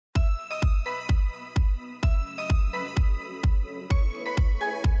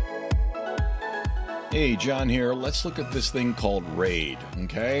Hey, John here. Let's look at this thing called RAID,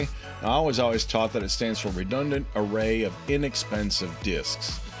 okay? Now, I was always taught that it stands for Redundant Array of Inexpensive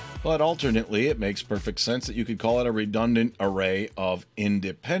Disks. But alternately, it makes perfect sense that you could call it a redundant array of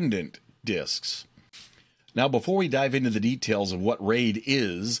independent disks. Now, before we dive into the details of what RAID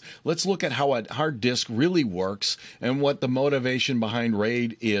is, let's look at how a hard disk really works and what the motivation behind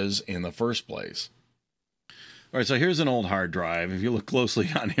RAID is in the first place. All right, so here's an old hard drive. If you look closely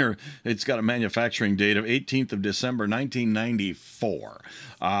on here, it's got a manufacturing date of 18th of December, 1994.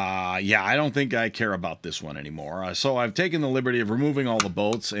 Yeah, I don't think I care about this one anymore. So I've taken the liberty of removing all the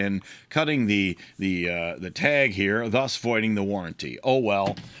bolts and cutting the tag here, thus voiding the warranty. Oh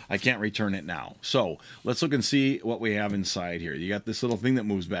well, I can't return it now. So let's look and see what we have inside here. You got this little thing that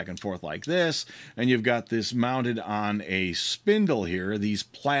moves back and forth like this, and you've got this mounted on a spindle here, these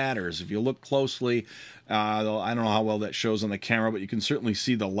platters. If you look closely, I don't know how well that shows on the camera, but you can certainly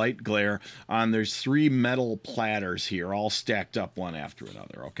see the light glare on. There's three metal platters here, all stacked up one after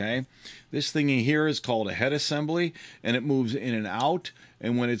another, okay? This thingy here is called a head assembly, and it moves in and out.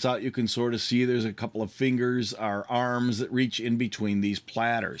 And when it's out, you can sort of see there's a couple of fingers or arms that reach in between these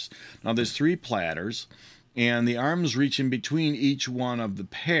platters. Now, there's three platters, and the arms reach in between each one of the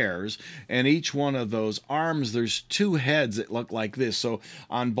pairs, and each one of those arms, there's two heads that look like this. So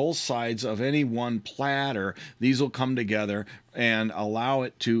on both sides of any one platter, these will come together and allow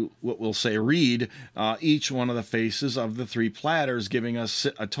it to, what we'll say, read each one of the faces of the three platters, giving us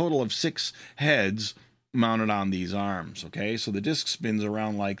a total of 6 heads mounted on these arms. Okay, so the disc spins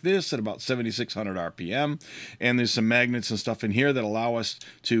around like this at about 7,600 RPM, and there's some magnets and stuff in here that allow us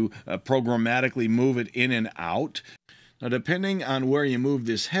to programmatically move it in and out. Now, depending on where you move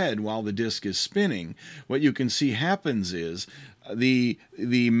this head while the disc is spinning, what you can see happens is the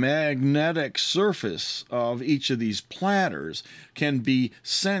magnetic surface of each of these platters can be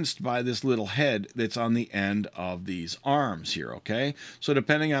sensed by this little head that's on the end of these arms here, okay? So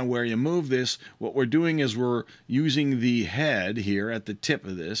depending on where you move this, what we're doing is we're using the head here at the tip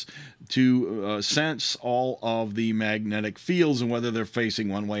of this to sense all of the magnetic fields and whether they're facing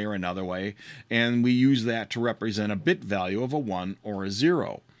one way or another way, and we use that to represent a bit value of a 1 or a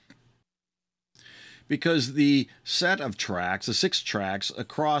 0. Because the set of tracks, the 6 tracks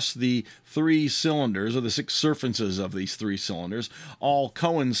across the 3 cylinders, or the 6 surfaces of these 3 cylinders, all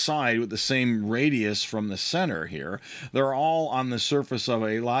coincide with the same radius from the center here. They're all on the surface of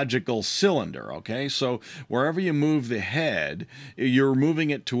a logical cylinder, okay? So wherever you move the head, you're moving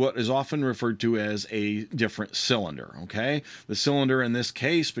it to what is often referred to as a different cylinder, okay? The cylinder in this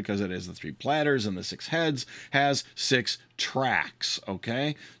case, because it has the 3 platters and the 6 heads, has 6 tracks,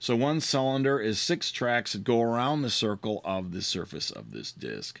 okay? So one cylinder is 6 tracks that go around the circle of the surface of this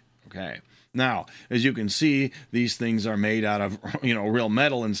disc. Okay. Now, as you can see, these things are made out of, real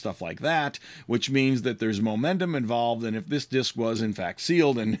metal and stuff like that, which means that there's momentum involved, and if this disc was in fact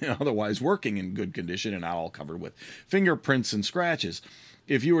sealed and otherwise working in good condition and not all covered with fingerprints and scratches,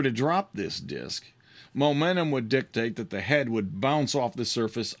 if you were to drop this disc, momentum would dictate that the head would bounce off the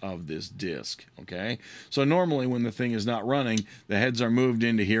surface of this disc, okay? So normally when the thing is not running, the heads are moved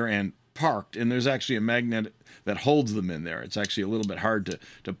into here and parked, and there's actually a magnet that holds them in there. It's actually a little bit hard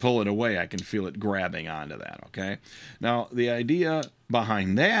to pull it away. I can feel it grabbing onto that, okay? Now, the idea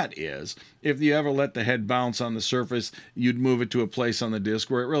behind that is if you ever let the head bounce on the surface, you'd move it to a place on the disk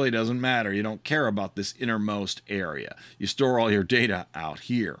where it really doesn't matter. You don't care about this innermost area. You store all your data out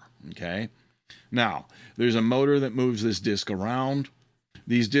here, okay? Now, there's a motor that moves this disc around.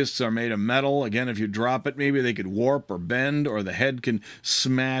 These discs are made of metal. Again, if you drop it, maybe they could warp or bend, or the head can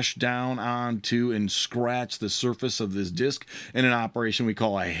smash down onto and scratch the surface of this disc in an operation we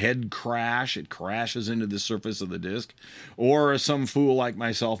call a head crash. It crashes into the surface of the disc. Or some fool like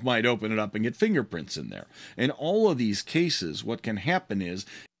myself might open it up and get fingerprints in there. In all of these cases, what can happen is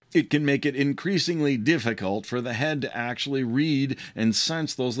it can make it increasingly difficult for the head to actually read and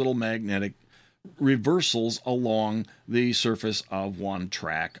sense those little magnetic reversals along the surface of one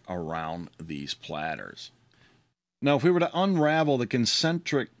track around these platters. Now, if we were to unravel the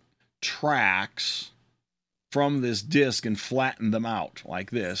concentric tracks from this disc and flatten them out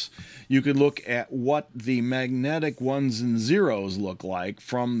like this, you could look at what the magnetic 1s and 0s look like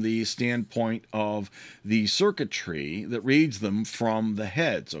from the standpoint of the circuitry that reads them from the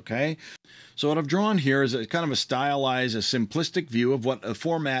heads, okay? So what I've drawn here is a kind of a stylized, a simplistic view of what a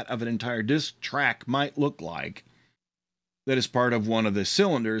format of an entire disc track might look like that is part of one of the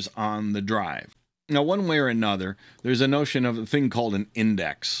cylinders on the drive. Now, one way or another, there's a notion of a thing called an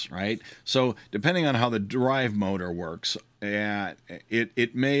index, right? So depending on how the drive motor works,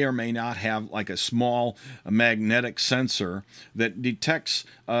 it may or may not have like a small magnetic sensor that detects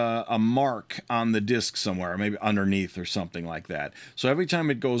a mark on the disk somewhere, maybe underneath or something like that. So every time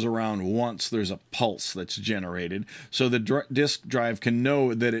it goes around once, there's a pulse that's generated. So the disk drive can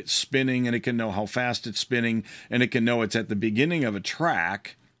know that it's spinning, and it can know how fast it's spinning, and it can know it's at the beginning of a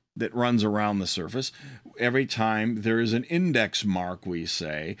track that runs around the surface every time there is an index mark, we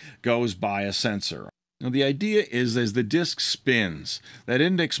say, goes by a sensor. Now, the idea is as the disk spins, that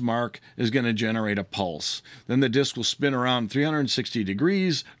index mark is going to generate a pulse. Then the disk will spin around 360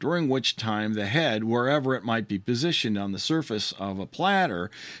 degrees, during which time the head, wherever it might be positioned on the surface of a platter,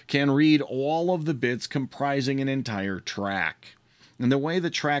 can read all of the bits comprising an entire track. And the way the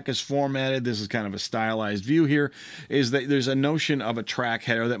track is formatted, this is kind of a stylized view here, is that there's a notion of a track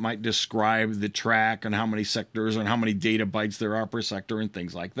header that might describe the track and how many sectors and how many data bytes there are per sector and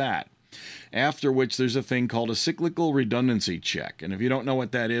things like that. After which there's a thing called a cyclical redundancy check. And if you don't know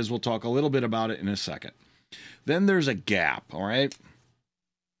what that is, we'll talk a little bit about it in a second. Then there's a gap, all right?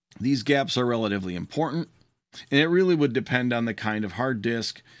 These gaps are relatively important, and it really would depend on the kind of hard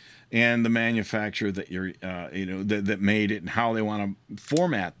disk and the manufacturer that you're, that made it and how they want to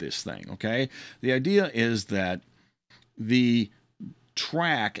format this thing, okay? The idea is that the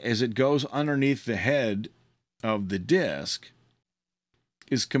track, as it goes underneath the head of the disk,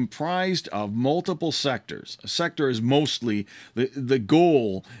 is comprised of multiple sectors. A sector is mostly, the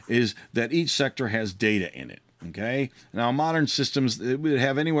goal is that each sector has data in it, okay? Now, modern systems, it would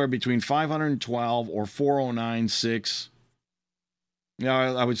have anywhere between 512 or 4096,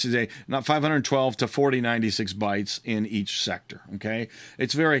 I would say not 512 to 4096 bytes in each sector, okay?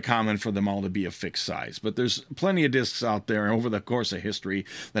 It's very common for them all to be a fixed size, but there's plenty of disks out there over the course of history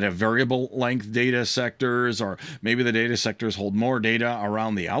that have variable length data sectors, or maybe the data sectors hold more data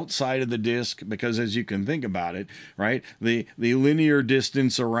around the outside of the disk, because as you can think about it, right, the linear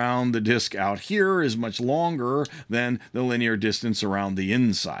distance around the disk out here is much longer than the linear distance around the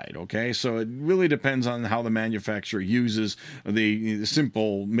inside, okay? So it really depends on how the manufacturer uses the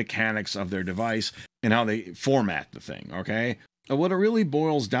simple mechanics of their device and how they format the thing, okay? What it really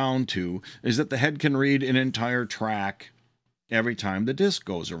boils down to is that the head can read an entire track every time the disk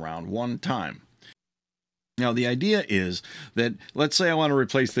goes around one time. Now, the idea is that, let's say I want to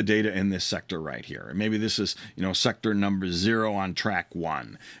replace the data in this sector right here. And maybe this is, sector number 0 on track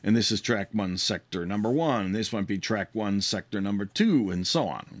 1. And this is track 1, sector number 1. This might be track 1, sector number 2, and so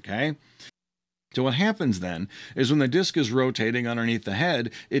on, okay? So what happens then is when the disk is rotating underneath the head,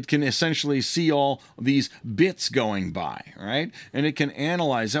 it can essentially see all these bits going by, right? And it can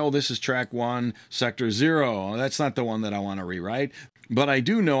analyze, oh, this is track 1, sector 0. That's not the one that I want to rewrite. But I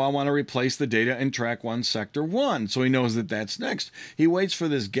do know I want to replace the data in track 1, sector 1. So he knows that that's next. He waits for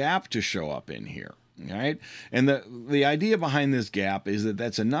this gap to show up in here. Right? And the idea behind this gap is that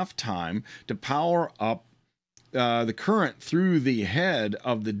that's enough time to power up the current through the head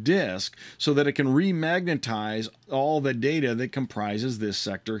of the disk so that it can remagnetize all the data that comprises this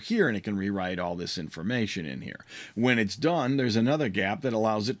sector here, and it can rewrite all this information in here. When it's done, there's another gap that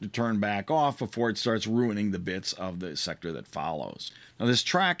allows it to turn back off before it starts ruining the bits of the sector that follows. Now, this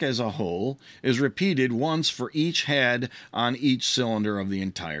track as a whole is repeated once for each head on each cylinder of the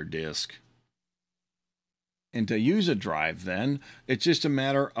entire disk. And to use a drive then, it's just a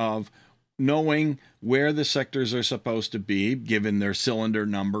matter of knowing where the sectors are supposed to be, given their cylinder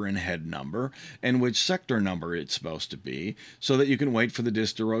number and head number, and which sector number it's supposed to be, so that you can wait for the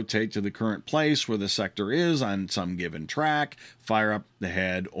disk to rotate to the current place where the sector is on some given track, fire up the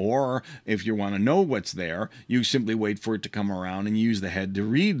head, or if you want to know what's there, you simply wait for it to come around and use the head to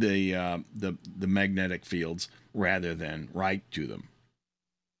read the magnetic fields rather than write to them.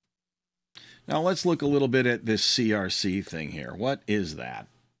 Now let's look a little bit at this CRC thing here. What is that?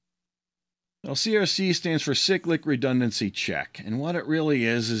 Well, CRC stands for Cyclic Redundancy Check, and what it really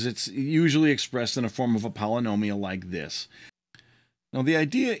is it's usually expressed in a form of a polynomial like this. Now, the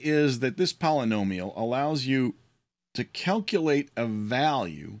idea is that this polynomial allows you to calculate a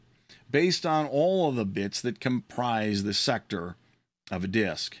value based on all of the bits that comprise the sector of a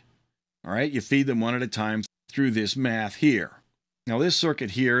disk. All right, you feed them one at a time through this math here. Now, this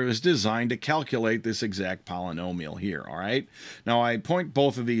circuit here is designed to calculate this exact polynomial here, all right? Now, I point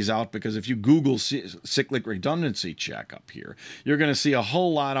both of these out because if you Google cyclic redundancy check up here, you're going to see a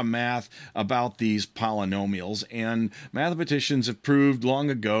whole lot of math about these polynomials, and mathematicians have proved long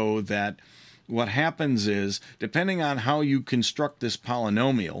ago that what happens is, depending on how you construct this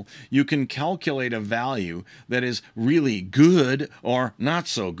polynomial, you can calculate a value that is really good or not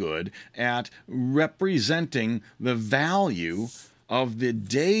so good at representing the value of the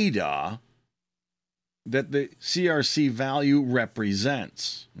data that the CRC value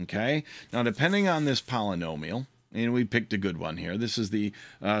represents. Okay, now depending on this polynomial, and we picked a good one here. This is the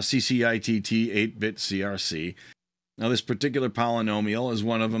CCITT 8-bit CRC. Now, this particular polynomial is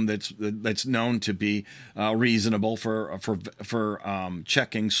one of them that's known to be reasonable for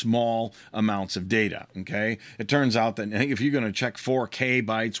checking small amounts of data. Okay, it turns out that if you're going to check 4K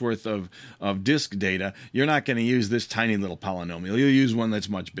bytes worth of disk data, you're not going to use this tiny little polynomial. You'll use one that's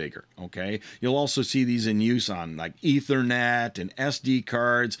much bigger. Okay, you'll also see these in use on like Ethernet and SD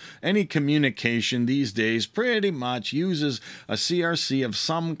cards. Any communication these days pretty much uses a CRC of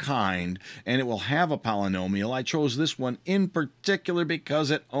some kind, and it will have a polynomial. I chose this one in particular because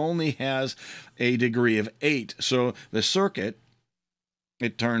it only has a degree of 8. So the circuit,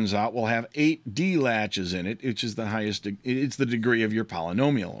 it turns out, will have 8 D latches in it, which is the highest, it's the degree of your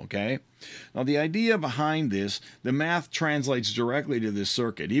polynomial, okay? Now the idea behind this, the math translates directly to this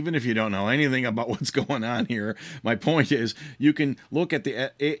circuit, even if you don't know anything about what's going on here. My point is, you can look at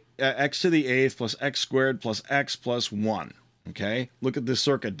the x to the 8th plus x squared plus x plus 1, okay? Look at this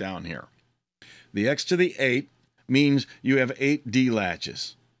circuit down here. The x to the 8th means you have 8 D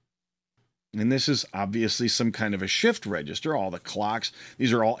latches. And this is obviously some kind of a shift register. All the clocks,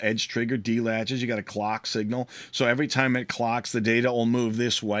 these are all edge-triggered D latches. You got a clock signal. So every time it clocks, the data will move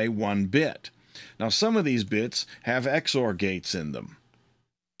this way 1 bit. Now, some of these bits have XOR gates in them.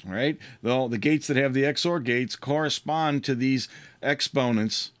 All right? Well, the gates that have the XOR gates correspond to these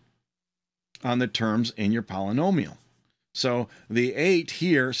exponents on the terms in your polynomial. So the 8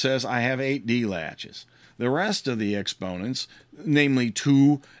 here says I have 8 D latches. The rest of the exponents, namely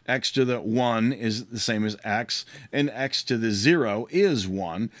 2x to the 1 is the same as x, and x to the 0 is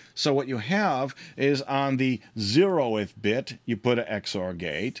 1. So what you have is on the 0th bit, you put an XOR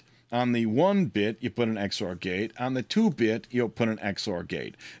gate. On the 1 bit, you put an XOR gate. On the 2 bit, you'll put an XOR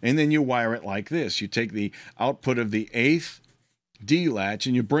gate. And then you wire it like this. You take the output of the 8th D latch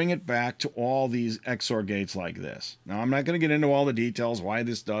and you bring it back to all these XOR gates like this. Now, I'm not going to get into all the details why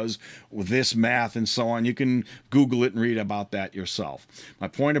this does with this math and so on. You can Google it and read about that yourself. My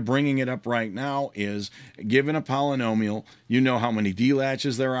point of bringing it up right now is, given a polynomial, you know how many D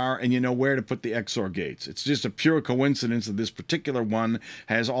latches there are and you know where to put the XOR gates. It's just a pure coincidence that this particular one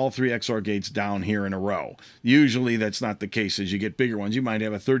has all 3 XOR gates down here in a row. Usually that's not the case. As you get bigger ones, you might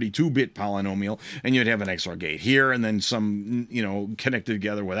have a 32-bit polynomial and you'd have an XOR gate here and then some, connected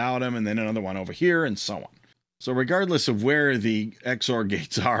together without them, and then another one over here, and so on. So regardless of where the XOR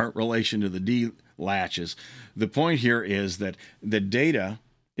gates are in relation to the D latches, the point here is that the data,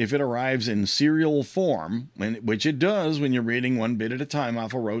 if it arrives in serial form, which it does when you're reading 1 bit at a time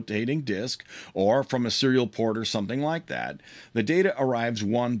off a rotating disk, or from a serial port or something like that, the data arrives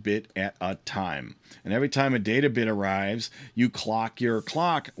 1 bit at a time. And every time a data bit arrives, you clock your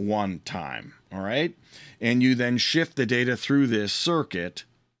clock 1 time. All right? And you then shift the data through this circuit.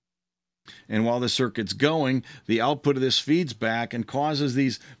 And while the circuit's going, the output of this feeds back and causes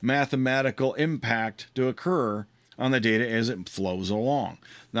these mathematical impact to occur on the data as it flows along.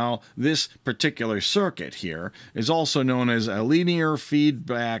 Now, this particular circuit here is also known as a linear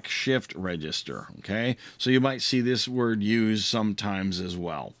feedback shift register. Okay? So you might see this word used sometimes as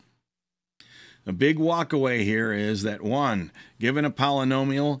well. A big walkaway here is that, 1, given a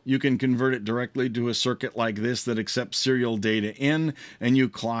polynomial, you can convert it directly to a circuit like this that accepts serial data in, and you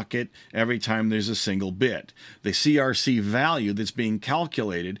clock it every time there's a single bit. The CRC value that's being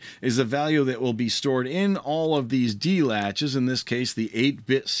calculated is the value that will be stored in all of these D latches. In this case, the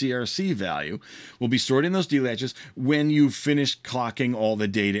 8-bit CRC value will be stored in those D latches when you've finished clocking all the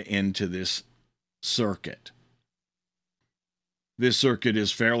data into this circuit. This circuit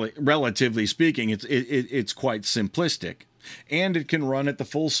is relatively speaking, it's quite simplistic, and it can run at the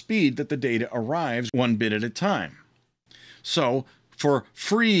full speed that the data arrives 1 bit at a time. So for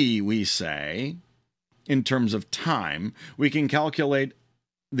free, we say, in terms of time, we can calculate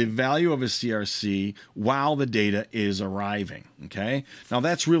the value of a CRC while the data is arriving. Okay? Now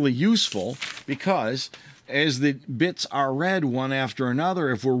that's really useful because as the bits are read one after another,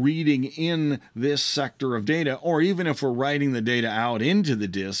 if we're reading in this sector of data, or even if we're writing the data out into the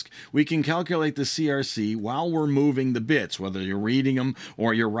disk, we can calculate the CRC while we're moving the bits, whether you're reading them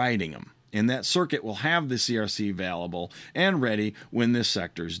or you're writing them. And that circuit will have the CRC available and ready when this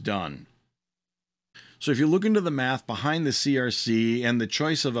sector's done. So if you look into the math behind the CRC and the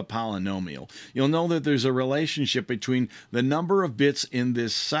choice of a polynomial, you'll know that there's a relationship between the number of bits in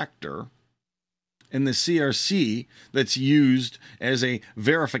this sector and the CRC that's used as a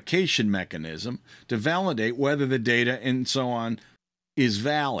verification mechanism to validate whether the data and so on is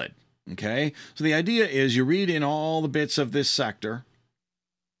valid. Okay? So the idea is you read in all the bits of this sector,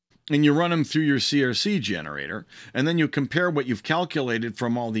 and you run them through your CRC generator, and then you compare what you've calculated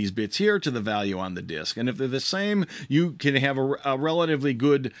from all these bits here to the value on the disk. And if they're the same, you can have a relatively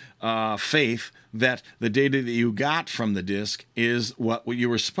good faith that the data that you got from the disk is what you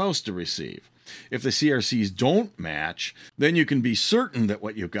were supposed to receive. If the CRCs don't match, then you can be certain that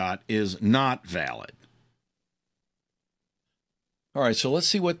what you got is not valid. All right, so let's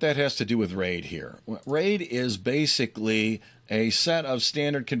see what that has to do with RAID here. RAID is basically a set of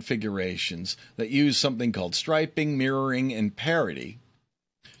standard configurations that use something called striping, mirroring, and parity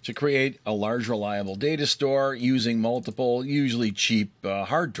to create a large, reliable data store using multiple, usually cheap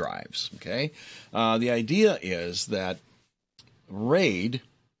hard drives. Okay, the idea is that RAID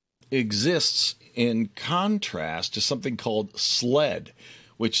exists in contrast to something called SLED,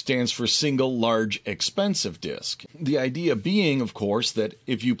 which stands for Single Large Expensive Disk. The idea being, of course, that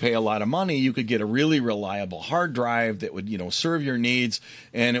if you pay a lot of money, you could get a really reliable hard drive that would, serve your needs,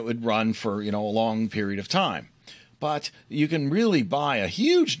 and it would run for, a long period of time. But you can really buy a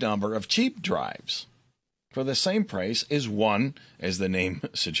huge number of cheap drives for the same price as one, as the name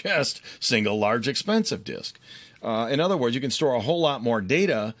suggests, Single Large Expensive Disk. In other words, you can store a whole lot more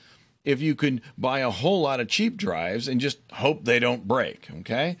data if you could buy a whole lot of cheap drives and just hope they don't break,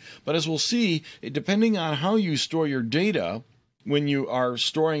 okay? But as we'll see, depending on how you store your data, when you are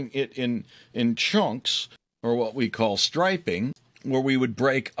storing it in chunks, or what we call striping, where we would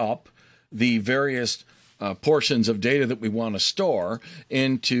break up the various portions of data that we want to store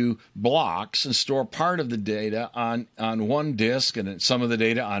into blocks and store part of the data on one disk and some of the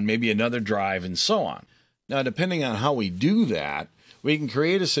data on maybe another drive and so on. Now, depending on how we do that, we can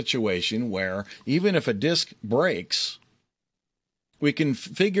create a situation where even if a disk breaks, we can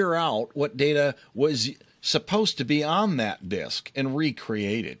figure out what data was supposed to be on that disk and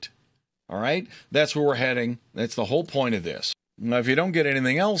recreate it. All right? That's where we're heading. That's the whole point of this. Now, if you don't get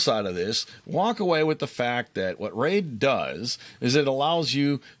anything else out of this, walk away with the fact that what RAID does is it allows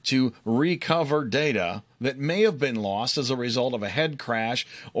you to recover data that may have been lost as a result of a head crash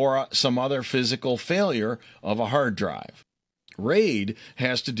or some other physical failure of a hard drive. RAID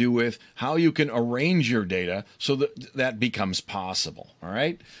has to do with how you can arrange your data so that that becomes possible. All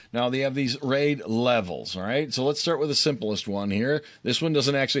right. Now they have these RAID levels. All right. So let's start with the simplest one here. This one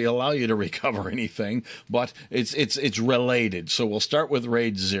doesn't actually allow you to recover anything, but it's related. So we'll start with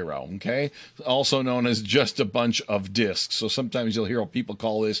RAID 0. Okay. Also known as just a bunch of disks. So sometimes you'll hear people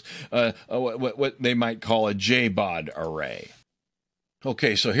call this what they might call a JBOD array.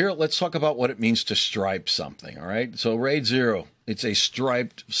 Okay, so here let's talk about what it means to stripe something, all right? So RAID 0, it's a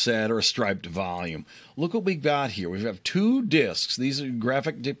striped set or a striped volume. Look what we got here. We have two disks. These are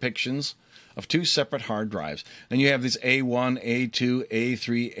graphic depictions of two separate hard drives. And you have this A1, A2,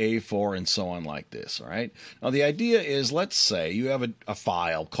 A3, A4, and so on like this, all right? Now the idea is, let's say you have a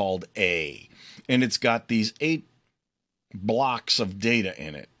file called A, and it's got these 8 blocks of data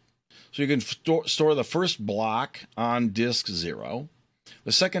in it. So you can store the first block on disk 0.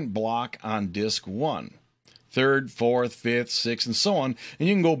 The second block on disk 1, third, fourth, fifth, sixth, and so on, and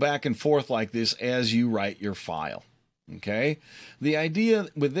you can go back and forth like this as you write your file. Okay? The idea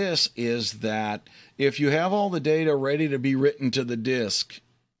with this is that if you have all the data ready to be written to the disk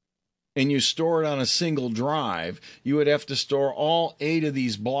and you store it on a single drive, you would have to store all 8 of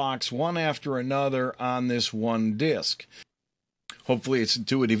these blocks one after another on this one disk. Hopefully it's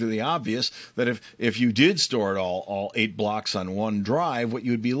intuitively obvious that if you did store it all 8 blocks on one drive, what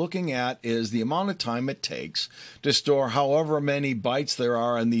you'd be looking at is the amount of time it takes to store however many bytes there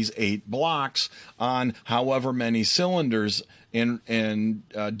are in these 8 blocks on however many cylinders in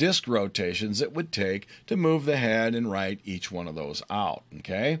disk rotations it would take to move the head and write each one of those out.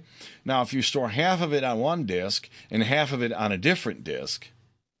 Okay? Now, if you store half of it on one disk and half of it on a different disk,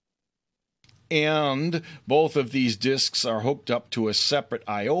 and both of these disks are hooked up to a separate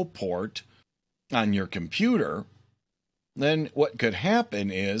I/O port on your computer, then what could happen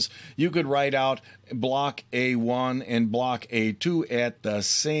is you could write out block A1 and block A2 at the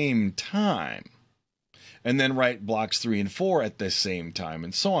same time, and then write blocks 3 and 4 at the same time,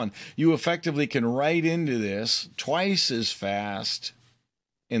 and so on. You effectively can write into this twice as fast,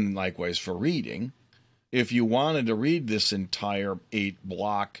 and likewise for reading. If you wanted to read this entire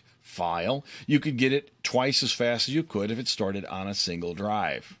 8-block file, you could get it twice as fast as you could if it started on a single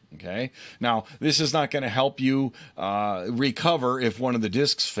drive. Okay. Now, this is not going to help you recover if one of the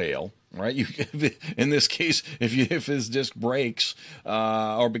disks fail. right? You, in this case, if his disk breaks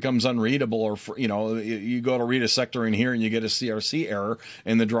or becomes unreadable, or you go to read a sector in here and you get a CRC error,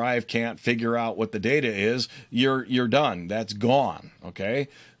 and the drive can't figure out what the data is, you're done. That's gone. Okay.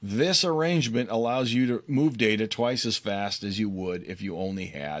 This arrangement allows you to move data twice as fast as you would if you only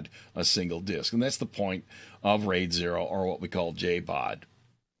had a single disk, and that's the point of RAID 0, or what we call JBOD.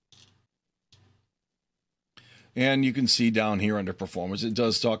 And you can see down here under performance, it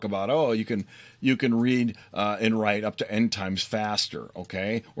does talk about, you can read and write up to n times faster,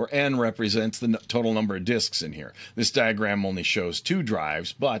 okay? Where n represents the total number of disks in here. This diagram only shows 2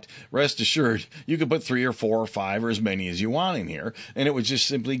 drives, but rest assured, you could put 3 or 4 or 5 or as many as you want in here, and it would just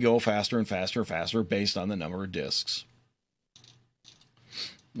simply go faster and faster and faster based on the number of disks.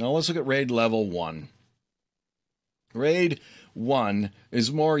 Now let's look at RAID level 1. RAID 1 is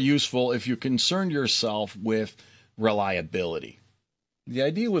more useful if you concern yourself with reliability. The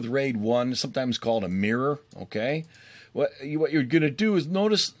idea with RAID 1 is sometimes called a mirror, okay? What you're going to do is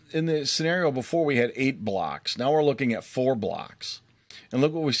notice in the scenario before we had 8 blocks. Now we're looking at 4 blocks. And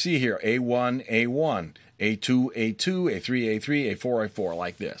look what we see here, A1, A1, A2, A2, A3, A3, A4, A4,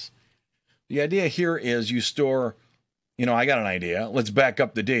 like this. The idea here is you store, I got an idea. Let's back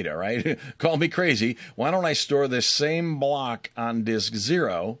up the data, right? Call me crazy. Why don't I store this same block on disk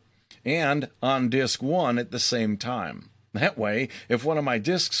 0 and on disk 1 at the same time? That way, if one of my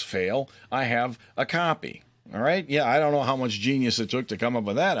disks fail, I have a copy. All right? Yeah, I don't know how much genius it took to come up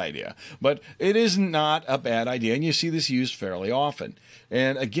with that idea, but it is not a bad idea, and you see this used fairly often.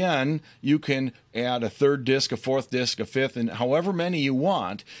 And again, you can add a 3rd disk, a 4th disk, a 5th, and however many you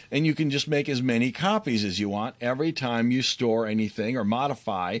want, and you can just make as many copies as you want. Every time you store anything or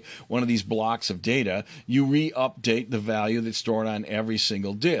modify one of these blocks of data, you re-update the value that's stored on every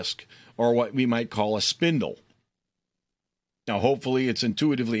single disk, or what we might call a spindle. Now, hopefully it's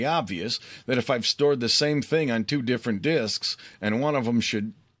intuitively obvious that if I've stored the same thing on 2 different disks and one of them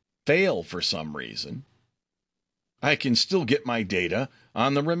should fail for some reason, I can still get my data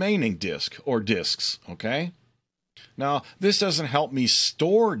on the remaining disk or disks, okay? Now, this doesn't help me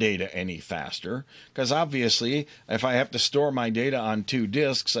store data any faster, because obviously, if I have to store my data on 2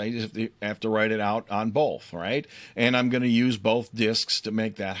 disks, I just have to write it out on both, right? And I'm going to use both disks to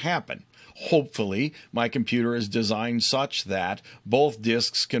make that happen. Hopefully, my computer is designed such that both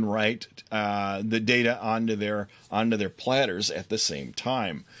disks can write the data onto their platters at the same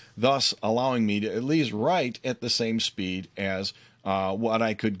time, thus allowing me to at least write at the same speed as what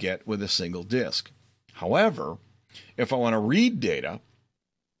I could get with a single disk. However, if I want to read data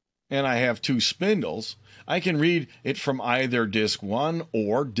and I have 2 spindles, I can read it from either disk 1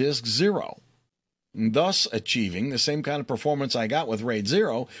 or disk 0. Thus achieving the same kind of performance I got with RAID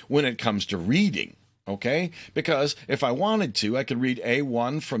 0 when it comes to reading, okay? Because if I wanted to, I could read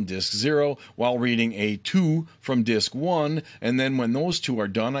A1 from disk 0 while reading A2 from disk 1, and then when those 2 are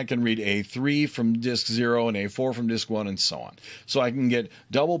done, I can read A3 from disk 0 and A4 from disk 1, and so on. So I can get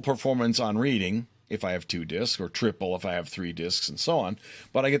double performance on reading if I have 2 disks, or triple if I have 3 disks, and so on,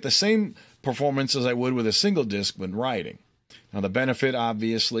 but I get the same performance as I would with a single disk when writing. Now, the benefit,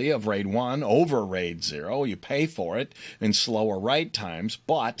 obviously, of RAID 1 over RAID 0, you pay for it in slower write times,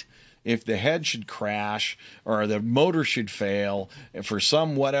 but if the head should crash or the motor should fail for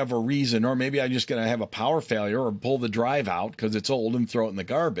some whatever reason, or maybe I'm just going to have a power failure or pull the drive out because it's old and throw it in the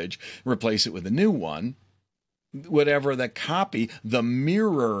garbage, replace it with a new one, whatever the copy, the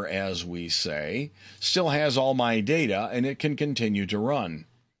mirror, as we say, still has all my data and it can continue to run.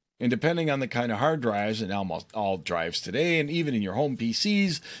 And depending on the kind of hard drives, and almost all drives today, and even in your home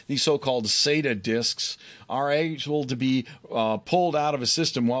PCs, these so-called SATA disks are able to be pulled out of a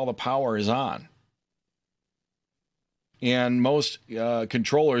system while the power is on. And most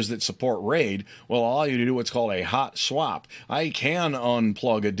controllers that support RAID will allow you to do what's called a hot swap. I can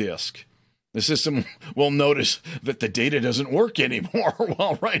unplug a disk. The system will notice that the data doesn't work anymore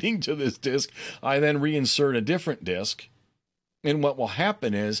while writing to this disk. I then reinsert a different disk. And what will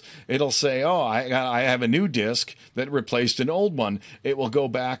happen is it'll say, I have a new disk that replaced an old one. It will go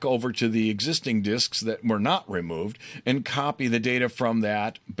back over to the existing disks that were not removed and copy the data from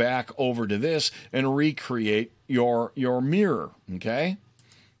that back over to this and recreate your mirror, okay?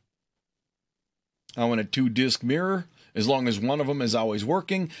 I want a 2-disk mirror. As long as one of them is always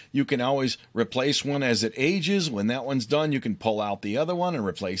working, you can always replace one as it ages. When that one's done, you can pull out the other one and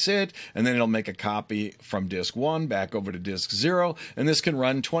replace it, and then it'll make a copy from disk 1 back over to disk 0, and this can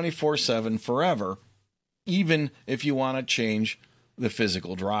run 24/7 forever, even if you want to change the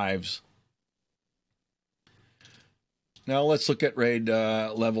physical drives. Now let's look at RAID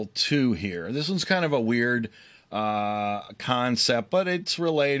level 2 here. This one's kind of a weird concept, but it's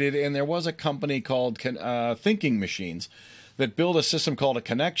related. And there was a company called Thinking Machines that built a system called a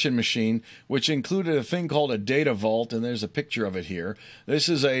connection machine, which included a thing called a data vault, and there's a picture of it here. This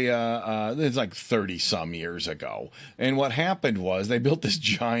is it's like 30 some years ago, and what happened was they built this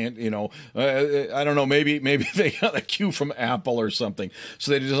giant, I don't know, maybe they got a cue from Apple or something,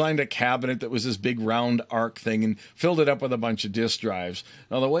 so they designed a cabinet that was this big round arc thing and filled it up with a bunch of disk drives.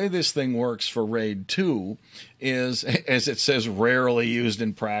 Now the way this thing works for RAID 2 is, as it says, rarely used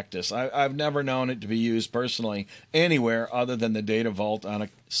in practice. I've never known it to be used personally anywhere other than the data vault on a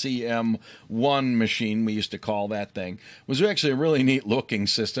CM1 machine, we used to call that thing. It was actually a really neat looking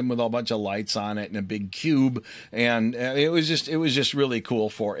system with a bunch of lights on it and a big cube, and it was just really cool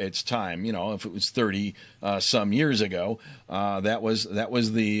for its time. If it was 30 some years ago, that was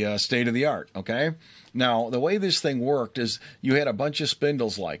the state of the art. Okay. Now, the way this thing worked is you had a bunch of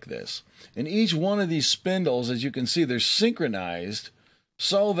spindles like this. And each one of these spindles, as you can see, they're synchronized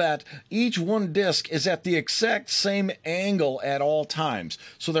so that each one disc is at the exact same angle at all times.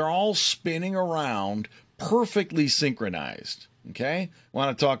 So they're all spinning around perfectly synchronized. Okay?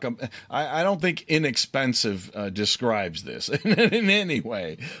 Want to talk? I don't think inexpensive describes this in any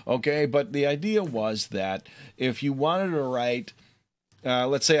way. Okay? But the idea was that if you wanted to write,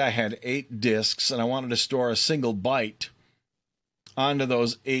 let's say I had 8 discs and I wanted to store a single byte onto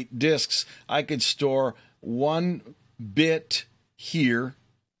those 8 discs, I could store 1 bit here,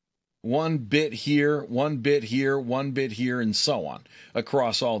 1 bit here, 1 bit here, 1 bit here, and so on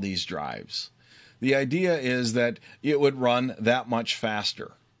across all these drives. The idea is that it would run that much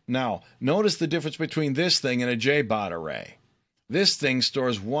faster. Now, notice the difference between this thing and a JBOD array. This thing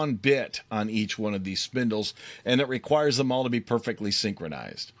stores 1 bit on each one of these spindles, and it requires them all to be perfectly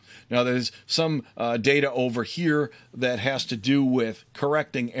synchronized. Now, there's some data over here that has to do with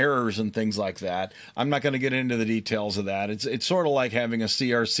correcting errors and things like that. I'm not going to get into the details of that. It's sort of like having a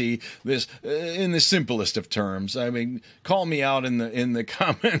CRC. This, in the simplest of terms. I mean, call me out in the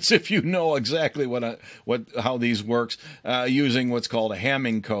comments if you know exactly how these works using what's called a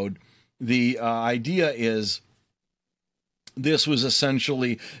Hamming code. The idea is, this was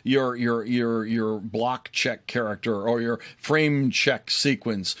essentially your block check character or your frame check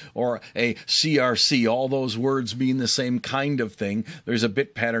sequence or a CRC. All those words mean the same kind of thing. There's a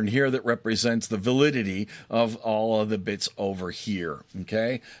bit pattern here that represents the validity of all of the bits over here.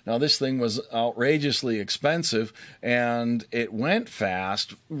 Okay. Now this thing was outrageously expensive and it went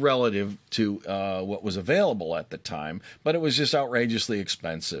fast relative to what was available at the time, but it was just outrageously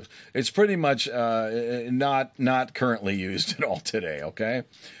expensive. It's pretty much not currently used at all today, okay?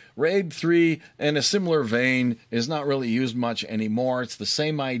 RAID 3, in a similar vein, is not really used much anymore. It's the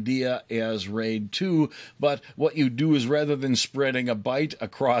same idea as RAID 2, but what you do is rather than spreading a byte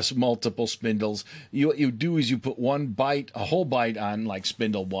across multiple spindles, what you do is you put a whole byte on like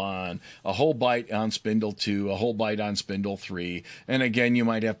spindle 1, a whole byte on spindle 2, a whole byte on spindle 3, and again, you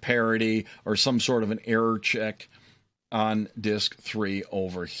might have parity or some sort of an error check on disk 3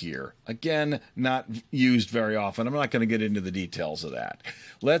 over here. Again, not used very often. I'm not going to get into the details of that.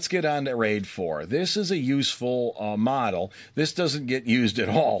 Let's get on to RAID 4. This is a useful model. This doesn't get used at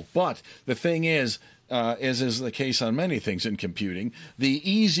all, but the thing is, as is the case on many things in computing, the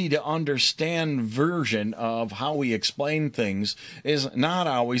easy to understand version of how we explain things is not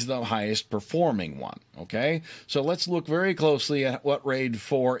always the highest performing one. Okay, so let's look very closely at what RAID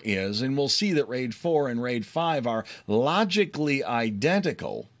 4 is, and we'll see that RAID 4 and RAID 5 are logically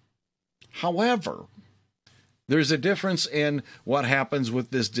identical. However, there's a difference in what happens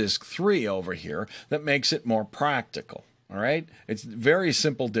with this disk 3 over here that makes it more practical. All right, it's a very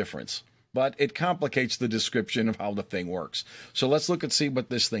simple difference, but it complicates the description of how the thing works. So let's look and see what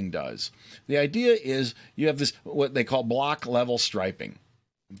this thing does. The idea is you have this, what they call block level striping.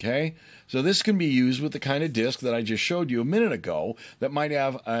 Okay, so this can be used with the kind of disk that I just showed you a minute ago that might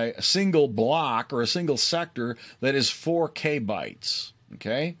have a single block or a single sector that is 4K bytes.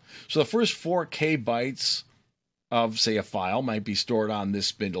 Okay, so the first 4K bytes of, say, a file might be stored on this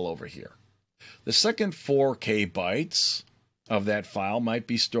spindle over here. The second 4K bytes of that file might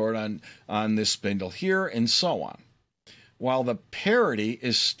be stored on this spindle here, and so on, while the parity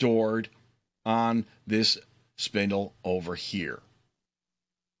is stored on this spindle over here.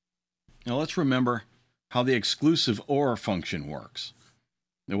 Now let's remember how the exclusive OR function works.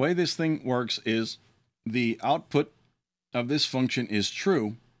 The way this thing works is the output of this function is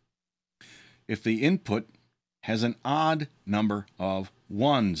true if the input has an odd number of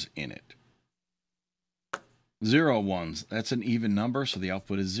ones in it. 0 ones, that's an even number, so the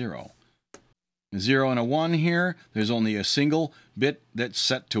output is 0. 0 and a 1 here, there's only a single bit that's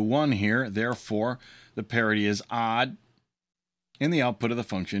set to 1 here, therefore the parity is odd, and the output of the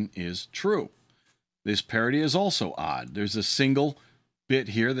function is true. This parity is also odd. There's a single bit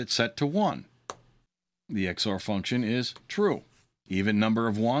here that's set to 1. The XOR function is true. Even number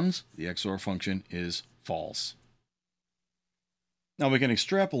of 1s, the XOR function is false. Now we can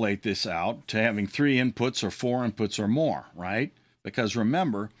extrapolate this out to having 3 inputs or 4 inputs or more, right? Because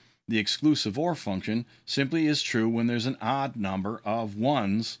remember, the exclusive OR function simply is true when there's an odd number of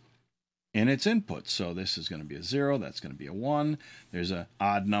 1s in its inputs. So this is going to be a 0, that's going to be a 1. There's an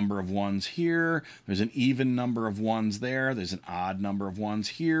odd number of 1s here. There's an even number of 1s there. There's an odd number of 1s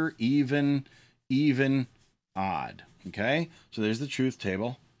here. Even, odd. Okay? So there's the truth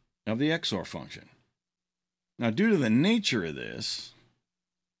table of the XOR function. Now, due to the nature of this,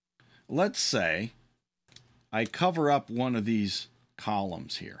 let's say I cover up one of these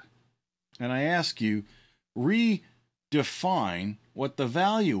columns here, and I ask you, redefine what the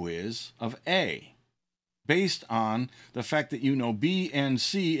value is of A, based on the fact that you know B and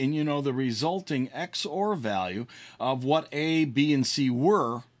C, and you know the resulting XOR value of what A, B, and C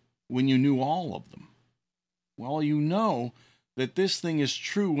were when you knew all of them. Well, you know that this thing is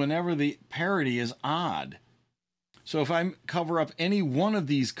true whenever the parity is odd. So if I cover up any one of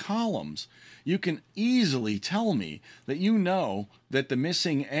these columns, you can easily tell me that you know that the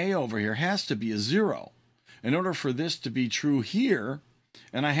missing A over here has to be a 0. In order for this to be true here,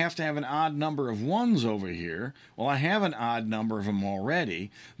 and I have to have an odd number of 1s over here, well, I have an odd number of them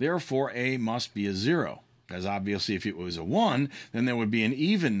already, therefore A must be a 0. Because obviously if it was a 1, then there would be an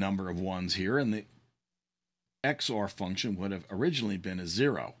even number of 1s here, and the XOR function would have originally been a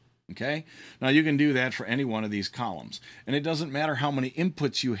 0. Okay? Now you can do that for any one of these columns. And it doesn't matter how many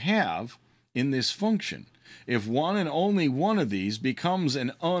inputs you have in this function. If one and only one of these becomes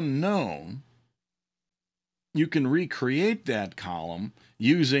an unknown, you can recreate that column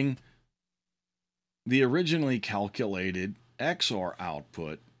using the originally calculated XOR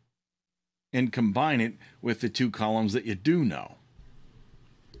output and combine it with the two columns that you do know.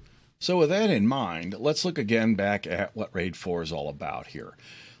 So with that in mind, let's look again back at what RAID 4 is all about here.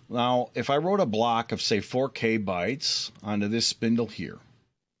 Now, if I wrote a block of, say, 4K bytes onto this spindle here,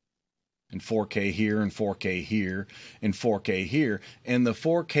 and 4K here, and 4K here, and 4K here, and the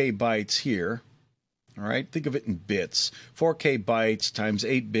 4K bytes here, all right, think of it in bits. 4K bytes times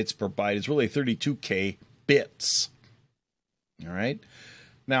 8 bits per byte is really 32K bits. All right?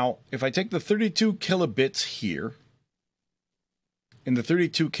 Now, if I take the 32 kilobits here, and the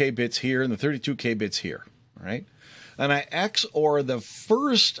 32K bits here, and the 32K bits here, all right? And I XOR the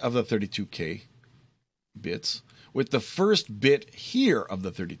first of the 32K bits with the first bit here of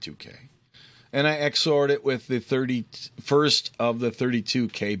the 32K. And I XORed it with the 31st of the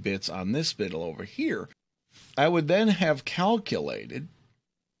 32K bits on this spindle over here. I would then have calculated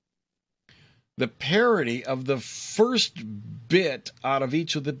the parity of the first bit out of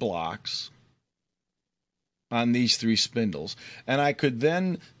each of the blocks on these three spindles. And I could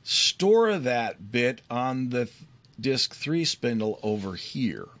then store that bit on the disk 3 spindle over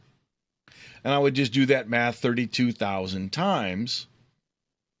here. And I would just do that math 32,000 times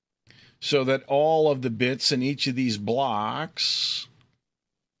so that all of the bits in each of these blocks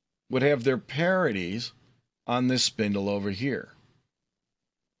would have their parities on this spindle over here.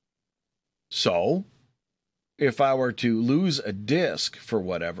 So, if I were to lose a disk for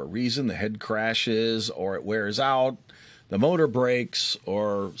whatever reason, the head crashes or it wears out, the motor breaks,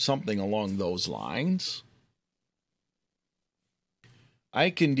 or something along those lines, I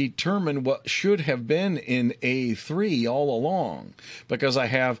can determine what should have been in A3 all along, because I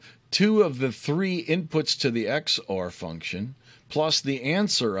have 2 of the 3 inputs to the XOR function plus the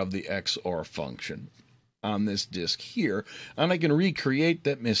answer of the XOR function on this disk here, and I can recreate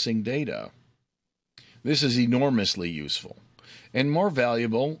that missing data. This is enormously useful and more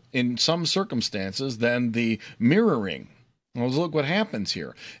valuable in some circumstances than the mirroring. Well, look what happens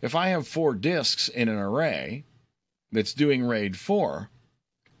here. If I have 4 disks in an array that's doing RAID 4,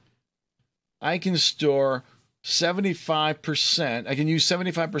 I can store 75%. I can use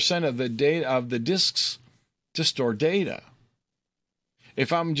 75% of the data of the disks to store data.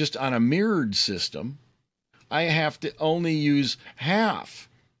 If I'm just on a mirrored system, I have to only use half,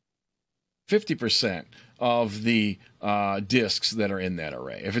 50% of the disks that are in that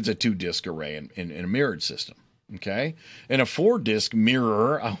array, if it's a 2-disk array in a mirrored system. Okay? In a 4-disk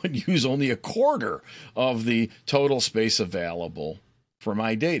mirror, I would use only a quarter of the total space available for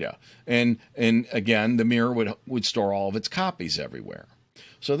my data. And again, the mirror would store all of its copies everywhere.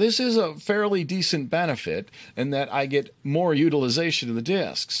 So this is a fairly decent benefit in that I get more utilization of the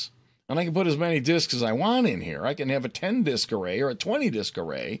disks. And I can put as many disks as I want in here. I can have a 10-disk array or a 20-disk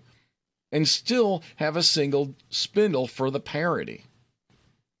array and still have a single spindle for the parity.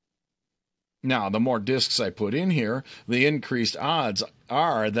 Now, the more discs I put in here, the increased odds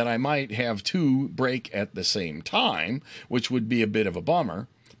are that I might have two break at the same time, which would be a bit of a bummer.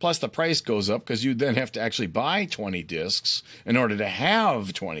 Plus, the price goes up because you then have to actually buy 20 discs in order to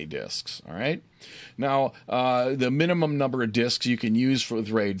have 20 discs, all right? Now, the minimum number of discs you can use for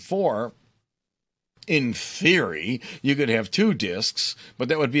RAID 4, in theory, you could have 2 discs, but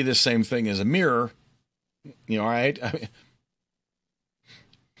that would be the same thing as a mirror, all right?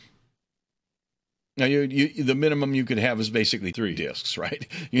 Now, the minimum you could have is basically 3 disks, right?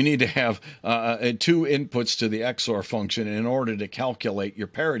 You need to have 2 inputs to the XOR function in order to calculate your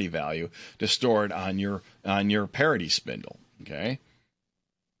parity value to store it on your parity spindle, okay?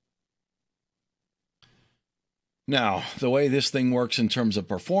 Now, the way this thing works in terms of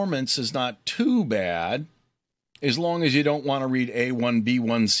performance is not too bad, as long as you don't want to read A1,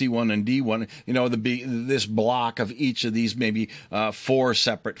 B1, C1, and D1, this block of each of these maybe 4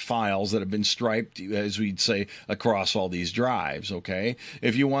 separate files that have been striped, as we'd say, across all these drives, okay?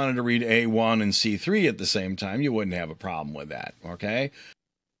 If you wanted to read A1 and C3 at the same time, you wouldn't have a problem with that, okay?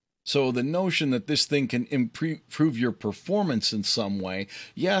 So the notion that this thing can improve your performance in some way,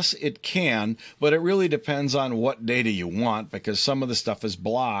 yes, it can, but it really depends on what data you want, because some of the stuff is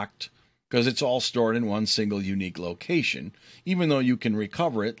blocked because it's all stored in one single unique location, even though you can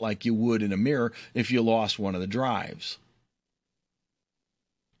recover it like you would in a mirror if you lost one of the drives.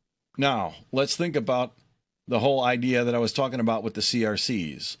 Now, let's think about the whole idea that I was talking about with the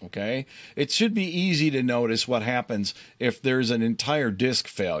CRCs, okay? It should be easy to notice what happens if there's an entire disk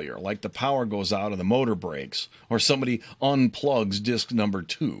failure, like the power goes out and the motor breaks, or somebody unplugs disk number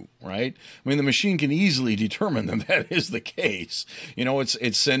 2, right? I mean, the machine can easily determine that that is the case.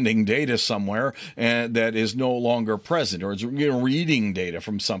 It's sending data somewhere and that is no longer present, or it's reading data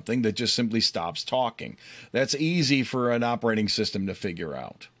from something that just simply stops talking. That's easy for an operating system to figure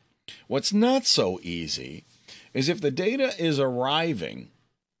out. What's not so easy is if the data is arriving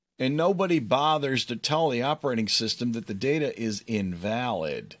and nobody bothers to tell the operating system that the data is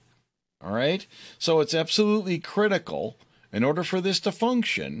invalid. All right? So it's absolutely critical, in order for this to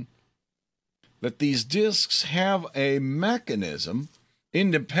function, that these disks have a mechanism,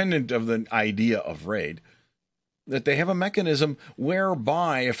 independent of the idea of RAID, that they have a mechanism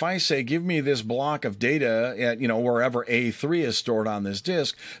whereby if I say, give me this block of data at, wherever A3 is stored on this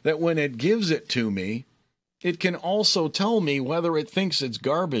disk, that when it gives it to me, it can also tell me whether it thinks it's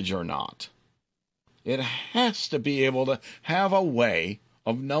garbage or not. It has to be able to have a way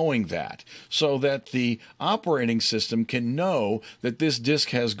of knowing that, so that the operating system can know that this disk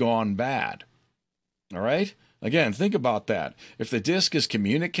has gone bad. All right? Again, think about that. If the disk is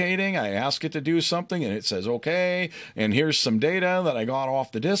communicating, I ask it to do something and it says, okay, and here's some data that I got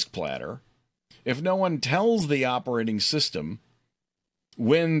off the disk platter. If no one tells the operating system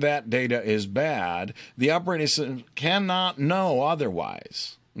when that data is bad, the operating system cannot know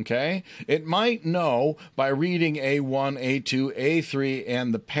otherwise. Okay? It might know by reading A1, A2, A3,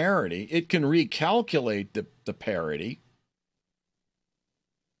 and the parity. It can recalculate the parity.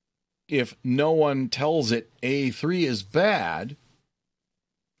 If no one tells it A3 is bad,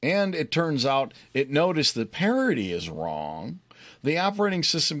 and it turns out it noticed the parity is wrong, the operating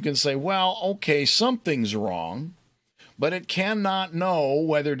system can say, well, okay, something's wrong, but it cannot know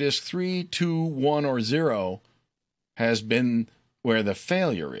whether disk 3, 2, 1, or 0 has been where the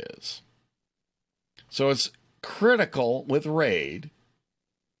failure is. So it's critical with RAID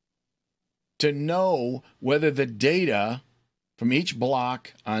to know whether the data from each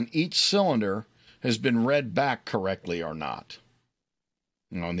block on each cylinder has been read back correctly or not.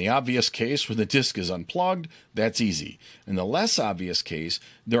 Now, in the obvious case where the disk is unplugged, that's easy. In the less obvious case,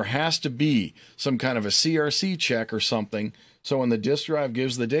 there has to be some kind of a CRC check or something, so when the disk drive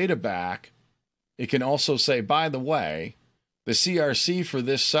gives the data back, it can also say, by the way, the CRC for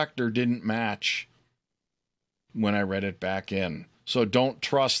this sector didn't match when I read it back in. So don't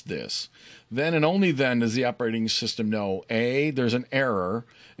trust this. Then and only then does the operating system know, A, there's an error,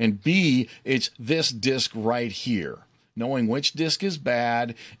 and B, it's this disk right here. Knowing which disk is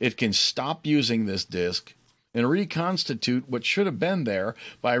bad, it can stop using this disk and reconstitute what should have been there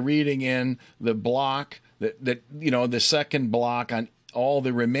by reading in the block, the second block on all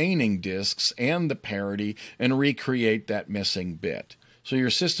the remaining disks and the parity, and recreate that missing bit. So your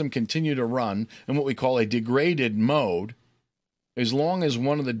system continue to run in what we call a degraded mode as long as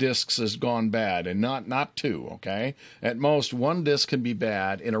one of the disks has gone bad, and not 2, okay? At most, 1 disk can be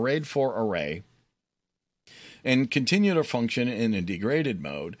bad in a RAID 4 array and continue to function in a degraded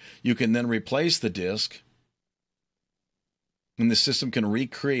mode. You can then replace the disk And the system can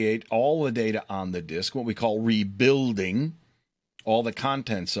recreate all the data on the disk, what we call rebuilding all the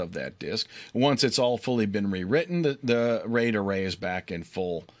contents of that disk. Once it's all fully been rewritten, the RAID array is back in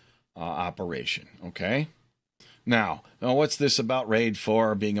full operation. Okay? Now, what's this about RAID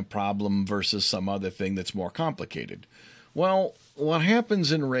 4 being a problem versus some other thing that's more complicated? Well, what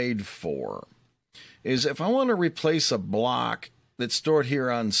happens in RAID 4 is if I want to replace a block that's stored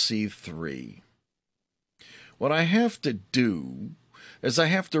here on C3, what I have to do is I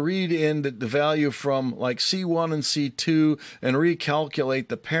have to read in the value from like C1 and C2 and recalculate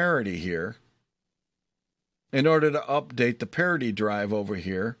the parity here in order to update the parity drive over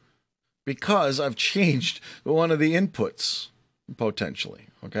here because I've changed one of the inputs potentially,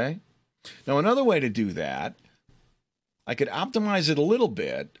 okay? Now, another way to do that, I could optimize it a little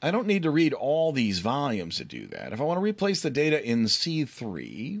bit. I don't need to read all these volumes to do that. If I want to replace the data in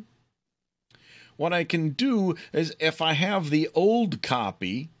C3, what I can do is if I have the old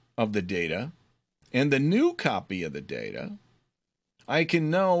copy of the data and the new copy of the data, I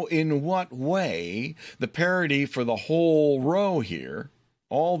can know in what way the parity for the whole row here,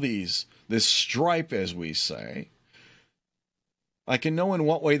 all this stripe as we say, I can know in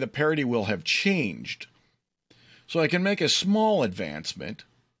what way the parity will have changed. So I can make a small advancement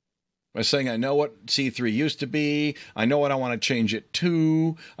by saying I know what C3 used to be, I know what I want to change it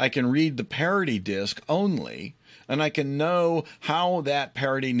to, I can read the parity disk only, and I can know how that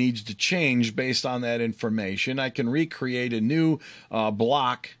parity needs to change based on that information. I can recreate a new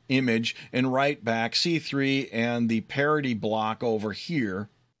block image and write back C3 and the parity block over here,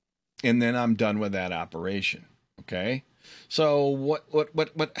 and then I'm done with that operation, okay? So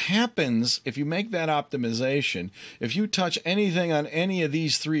what happens if you make that optimization, if you touch anything on any of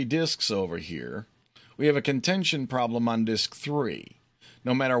these three disks over here, we have a contention problem on disk 3.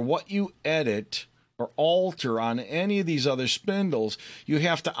 No matter what you edit or alter on any of these other spindles, you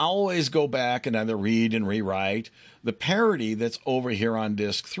have to always go back and either read and rewrite the parity that's over here on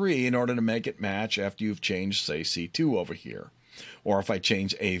disk 3 in order to make it match after you've changed, say, C2 over here. Or if I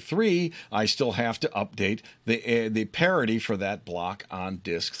change A3, I still have to update the parity for that block on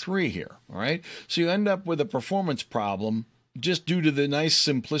disk 3 here. All right? So you end up with a performance problem just due to the nice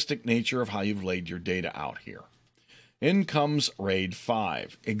simplistic nature of how you've laid your data out here. In comes RAID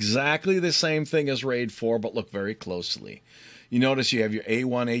 5. Exactly the same thing as RAID 4, but look very closely. You notice you have your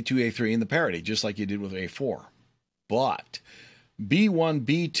A1, A2, A3 in the parity, just like you did with A4. But B1,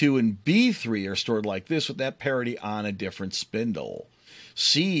 B2, and B3 are stored like this with that parity on a different spindle.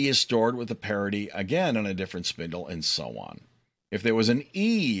 C is stored with the parity again on a different spindle, and so on. If there was an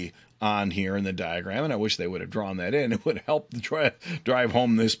E on here in the diagram, and I wish they would have drawn that in, it would help drive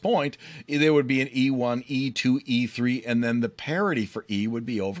home this point, there would be an E1, E2, E3, and then the parity for E would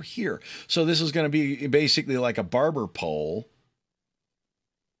be over here. So this is going to be basically like a barber pole,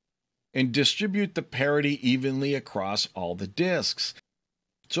 and distribute the parity evenly across all the disks.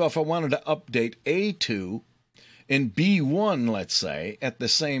 So if I wanted to update A2 and B1, let's say, at the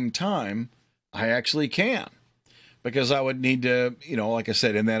same time, I actually can. Because I would need to, like I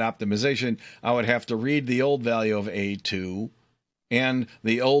said, in that optimization, I would have to read the old value of A2 and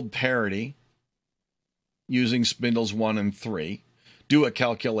the old parity using spindles 1 and 3. Do a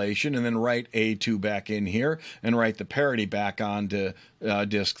calculation and then write A2 back in here and write the parity back onto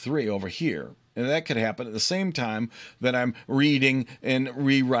disk 3 over here. And that could happen at the same time that I'm reading and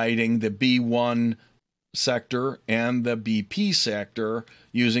rewriting the B1 sector and the BP sector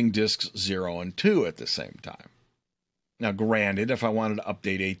using disks 0 and 2 at the same time. Now, granted, if I wanted to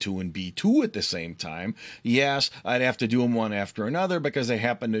update A2 and B2 at the same time, yes, I'd have to do them one after another because they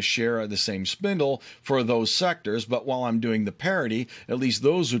happen to share the same spindle for those sectors. But while I'm doing the parity, at least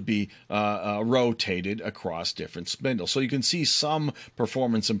those would be rotated across different spindles. So you can see some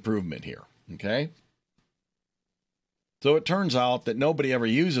performance improvement here, okay? So it turns out that nobody ever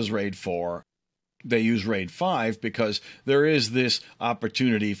uses RAID 4. They use RAID 5 because there is this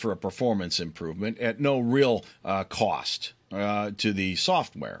opportunity for a performance improvement at no real cost to the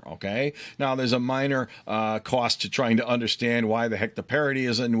software, okay? Now, there's a minor cost to trying to understand why the heck the parity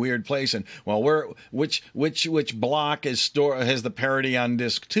is in a weird place, and, well, which block has the parity on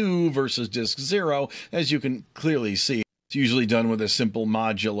disk 2 versus disk 0, as you can clearly see. It's usually done with a simple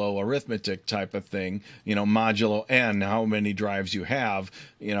modulo arithmetic type of thing, modulo n, how many drives you have,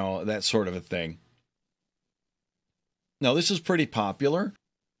 that sort of a thing. Now, this is pretty popular,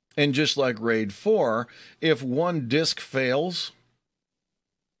 and just like RAID 4, if one disk fails,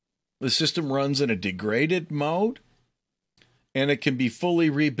 the system runs in a degraded mode, and it can be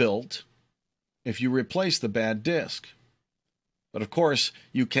fully rebuilt if you replace the bad disk. But of course,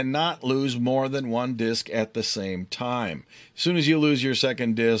 you cannot lose more than one disk at the same time. As soon as you lose your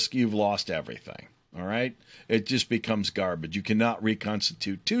second disk, you've lost everything. All right? It just becomes garbage. You cannot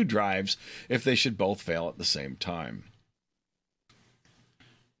reconstitute two drives if they should both fail at the same time.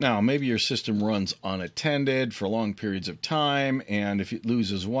 Now, maybe your system runs unattended for long periods of time, and if it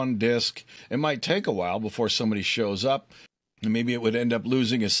loses one disk, it might take a while before somebody shows up, and maybe it would end up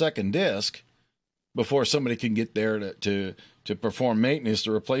losing a second disk before somebody can get there to perform maintenance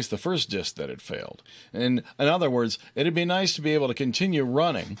to replace the first disk that had failed. And in other words, it'd be nice to be able to continue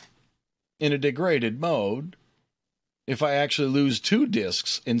running in a degraded mode if I actually lose two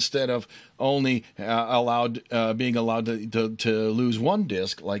disks instead of only being allowed to lose one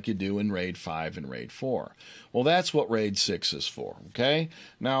disk like you do in RAID 5 and RAID 4. Well, that's what RAID 6 is for, okay?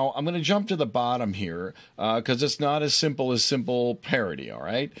 Now, I'm going to jump to the bottom here because it's not as simple parity, all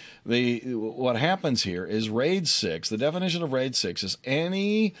right? What happens here is RAID 6, the definition of RAID 6 is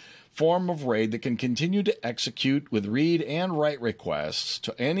any form of RAID that can continue to execute with read and write requests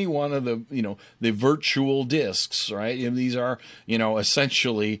to any one of the virtual disks, right? And these are,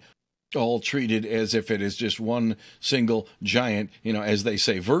 essentially all treated as if it is just one single giant, as they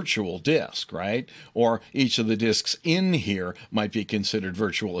say, virtual disk, right? Or each of the disks in here might be considered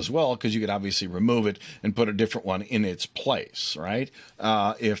virtual as well, because you could obviously remove it and put a different one in its place, right?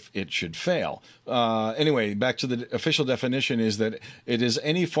 If it should fail. Anyway, back to the official definition is that it is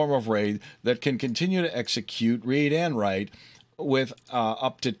any form of RAID that can continue to execute, read, and write with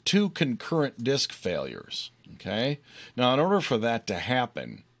up to two concurrent disk failures, okay? Now, in order for that to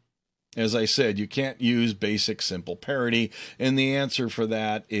happen, as I said, you can't use basic simple parity, and the answer for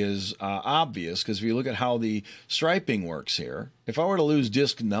that is obvious, because if you look at how the striping works here, if I were to lose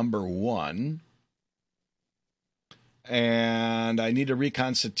disk number 1, and I need to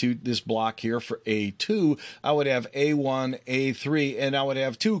reconstitute this block here for A2, I would have A1, A3, and I would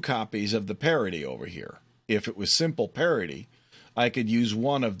have two copies of the parity over here. If it was simple parity, I could use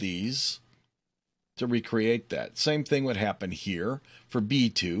one of these to recreate that. Same thing would happen here for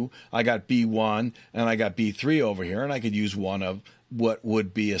B2. I got B1 and I got B3 over here, and I could use one of what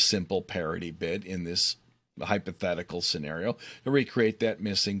would be a simple parity bit in this hypothetical scenario to recreate that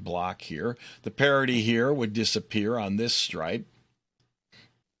missing block here. The parity here would disappear on this stripe,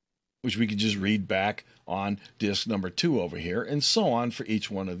 which we could just read back on disk number 2 over here, and so on for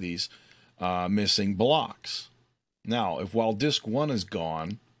each one of these missing blocks. Now, if while disk 1 is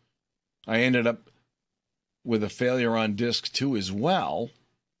gone, I ended up with a failure on disk 2 as well,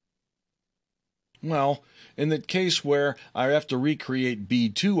 well, in the case where I have to recreate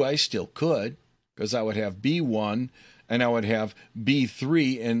B2, I still could, because I would have B1 and I would have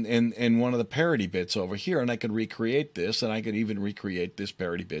B3 in one of the parity bits over here, and I could recreate this, and I could even recreate this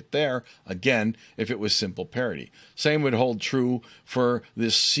parity bit there, again, if it was simple parity. Same would hold true for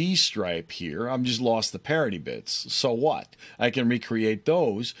this C stripe here. I've just lost the parity bits. So what? I can recreate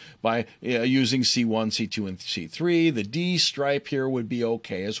those by using C1, C2, and C3. The D stripe here would be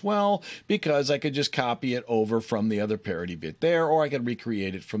okay as well, because I could just copy it over from the other parity bit there, or I could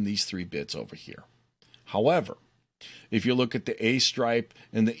recreate it from these 3 bits over here. However, if you look at the A stripe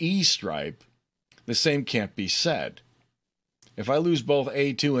and the E stripe, the same can't be said. If I lose both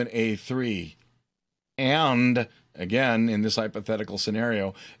A2 and A3, and again, in this hypothetical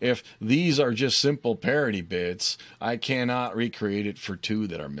scenario, if these are just simple parity bits, I cannot recreate it for 2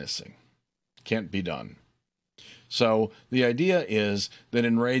 that are missing. Can't be done. So the idea is that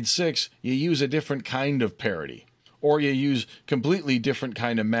in RAID 6, you use a different kind of parity, or you use completely different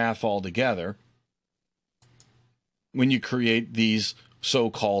kind of math altogether when you create these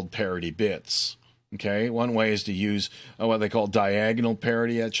so-called parity bits. Okay, one way is to use what they call diagonal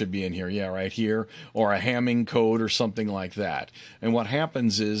parity. That should be in here, yeah, right here, or a Hamming code or something like that. And what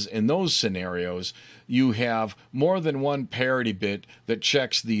happens is, in those scenarios, you have more than one parity bit that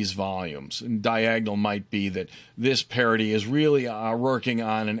checks these volumes. And diagonal might be that this parity is really working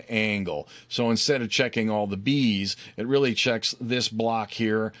on an angle. So instead of checking all the B's, it really checks this block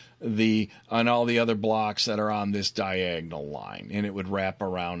here, and all the other blocks that are on this diagonal line, and it would wrap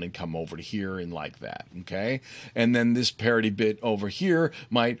around and come over to here and like that, okay? And then this parity bit over here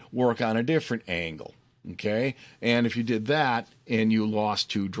might work on a different angle, okay? And if you did that and you lost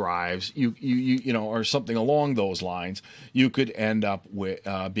 2 drives, you know, or something along those lines, you could end up with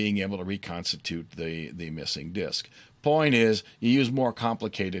being able to reconstitute the missing disk. Point is, you use more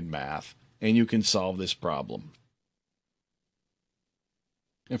complicated math and you can solve this problem.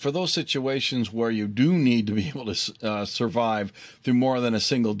 And for those situations where you do need to be able to survive through more than a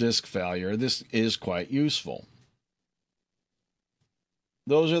single disk failure, this is quite useful.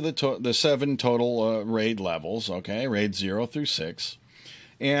 those are the 7 total RAID levels, okay, RAID 0 through 6.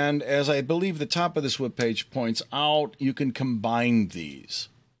 And as I believe the top of this webpage points out, you can combine these.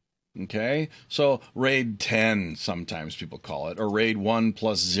 Okay, so RAID 10, sometimes people call it, or RAID 1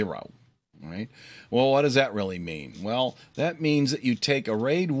 plus 0. Right? Well, what does that really mean? Well, that means that you take a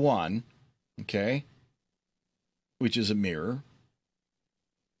RAID 1, okay, which is a mirror,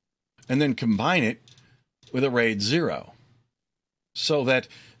 and then combine it with a RAID 0. So that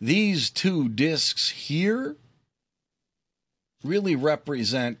these two disks here really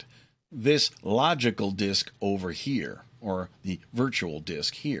represent this logical disk over here, or the virtual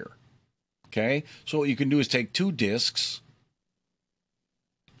disk here. Okay, so what you can do is take 2 disks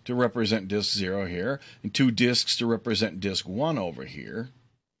to represent disk 0 here, and 2 disks to represent disk 1 over here,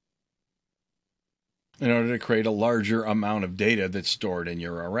 in order to create a larger amount of data that's stored in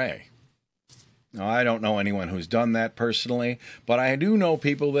your array. Now, I don't know anyone who's done that personally, but I do know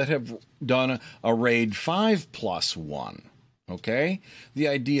people that have done a RAID 5 plus 1. Okay? The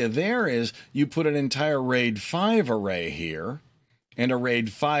idea there is you put an entire RAID 5 array here and a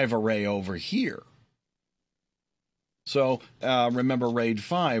RAID 5 array over here. So remember, RAID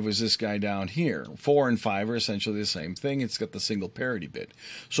 5 was this guy down here. 4 and 5 are essentially the same thing. It's got the single parity bit.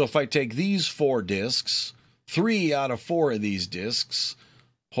 So if I take these 4 disks, 3 out of 4 of these disks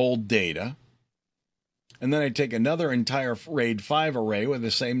hold data. And then I take another entire RAID 5 array with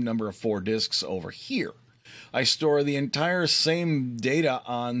the same number of 4 disks over here. I store the entire same data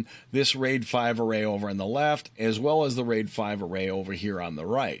on this RAID 5 array over on the left, as well as the RAID 5 array over here on the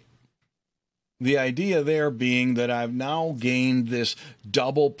right. The idea there being that I've now gained this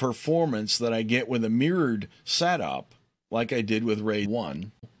double performance that I get with a mirrored setup, like I did with RAID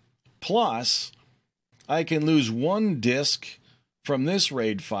 1. Plus, I can lose 1 disk from this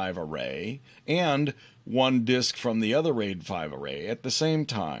RAID 5 array and 1 disk from the other RAID 5 array at the same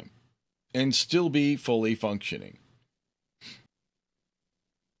time, and still be fully functioning.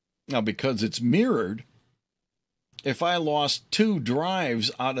 Now, because it's mirrored, if I lost 2 drives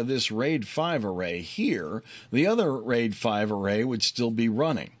out of this RAID 5 array here, the other RAID 5 array would still be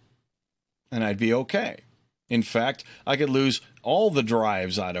running, and I'd be okay. In fact, I could lose all the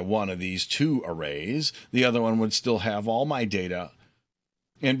drives out of one of these 2 arrays. The other one would still have all my data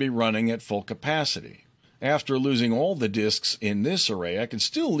and be running at full capacity. After losing all the disks in this array, I could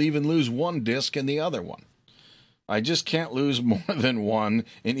still even lose 1 disk in the other one. I just can't lose more than 1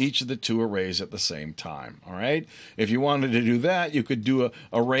 in each of the 2 arrays at the same time. All right? If you wanted to do that, you could do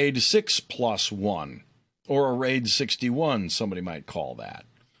a RAID 6 plus 1, or a RAID 61, somebody might call that.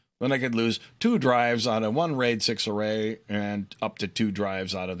 Then I could lose 2 drives out of one RAID 6 array and up to 2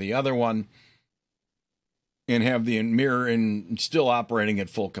 drives out of the other one, and have the mirror still operating at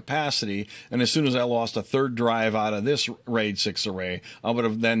full capacity. And as soon as I lost a 3rd drive out of this RAID 6 array, I would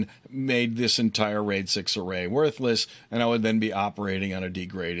have then made this entire RAID 6 array worthless, and I would then be operating on a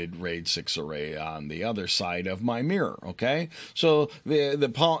degraded RAID 6 array on the other side of my mirror, okay? So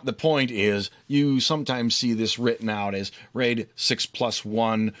the point is, you sometimes see this written out as RAID 6 plus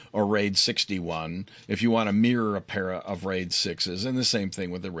 1 or RAID 61 if you want to mirror a pair of RAID 6s, and the same thing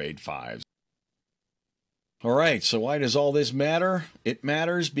with the RAID 5s. All right, so why does all this matter? It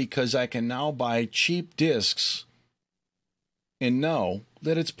matters because I can now buy cheap disks and know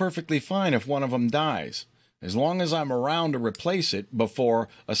that it's perfectly fine if one of them dies, as long as I'm around to replace it before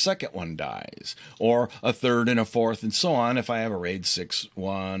a second one dies, or a 3rd and a 4th and so on if I have a RAID 6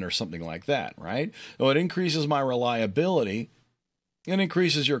 one or something like that, right? So it increases my reliability. It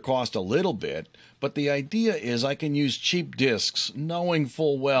increases your cost a little bit, but the idea is I can use cheap disks knowing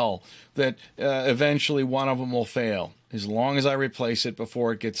full well that eventually one of them will fail. As long as I replace it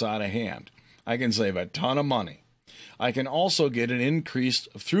before it gets out of hand, I can save a ton of money. I can also get an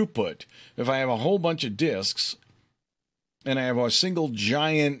increased throughput. If I have a whole bunch of disks and I have a single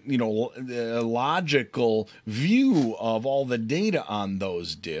giant, logical view of all the data on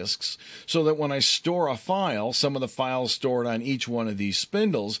those disks, so that when I store a file, some of the files stored on each one of these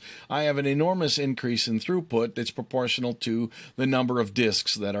spindles, I have an enormous increase in throughput that's proportional to the number of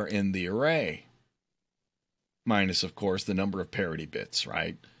disks that are in the array. Minus, of course, the number of parity bits,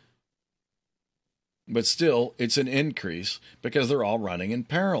 right? But still, it's an increase because they're all running in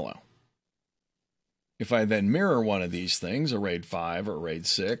parallel. If I then mirror one of these things, a RAID 5 or RAID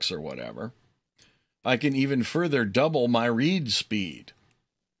 6 or whatever, I can even further double my read speed.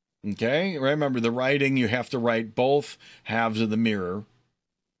 Okay? Remember, the writing, you have to write both halves of the mirror,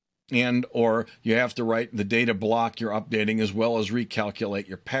 or you have to write the data block you're updating as well as recalculate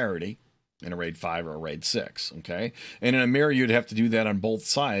your parity in a RAID 5 or a RAID 6. Okay? And in a mirror, you'd have to do that on both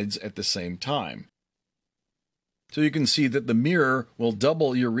sides at the same time. So you can see that the mirror will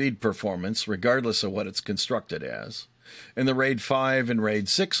double your read performance regardless of what it's constructed as. And the RAID 5 and RAID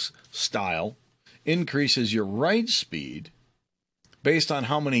 6 style increases your write speed based on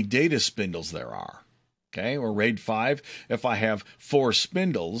how many data spindles there are. Okay, or RAID 5, if I have 4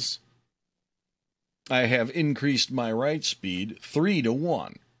 spindles, I have increased my write speed 3 to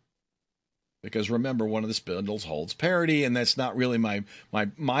 1. Because remember, one of the spindles holds parity, and that's not really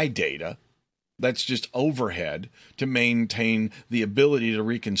my data. That's just overhead to maintain the ability to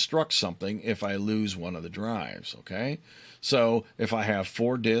reconstruct something if I lose one of the drives, okay? So if I have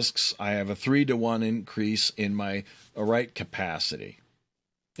 4 disks, I have a 3 to 1 increase in my write capacity.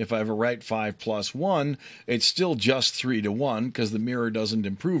 If I have a write 5 plus 1, it's still just 3 to 1 because the mirror doesn't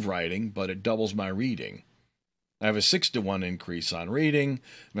improve writing, but it doubles my reading. I have a 6 to 1 increase on reading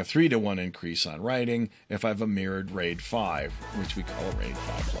and a 3 to 1 increase on writing if I have a mirrored RAID 5, which we call RAID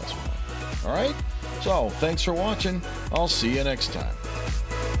 5 plus 1. All right? So, thanks for watching. I'll see you next time.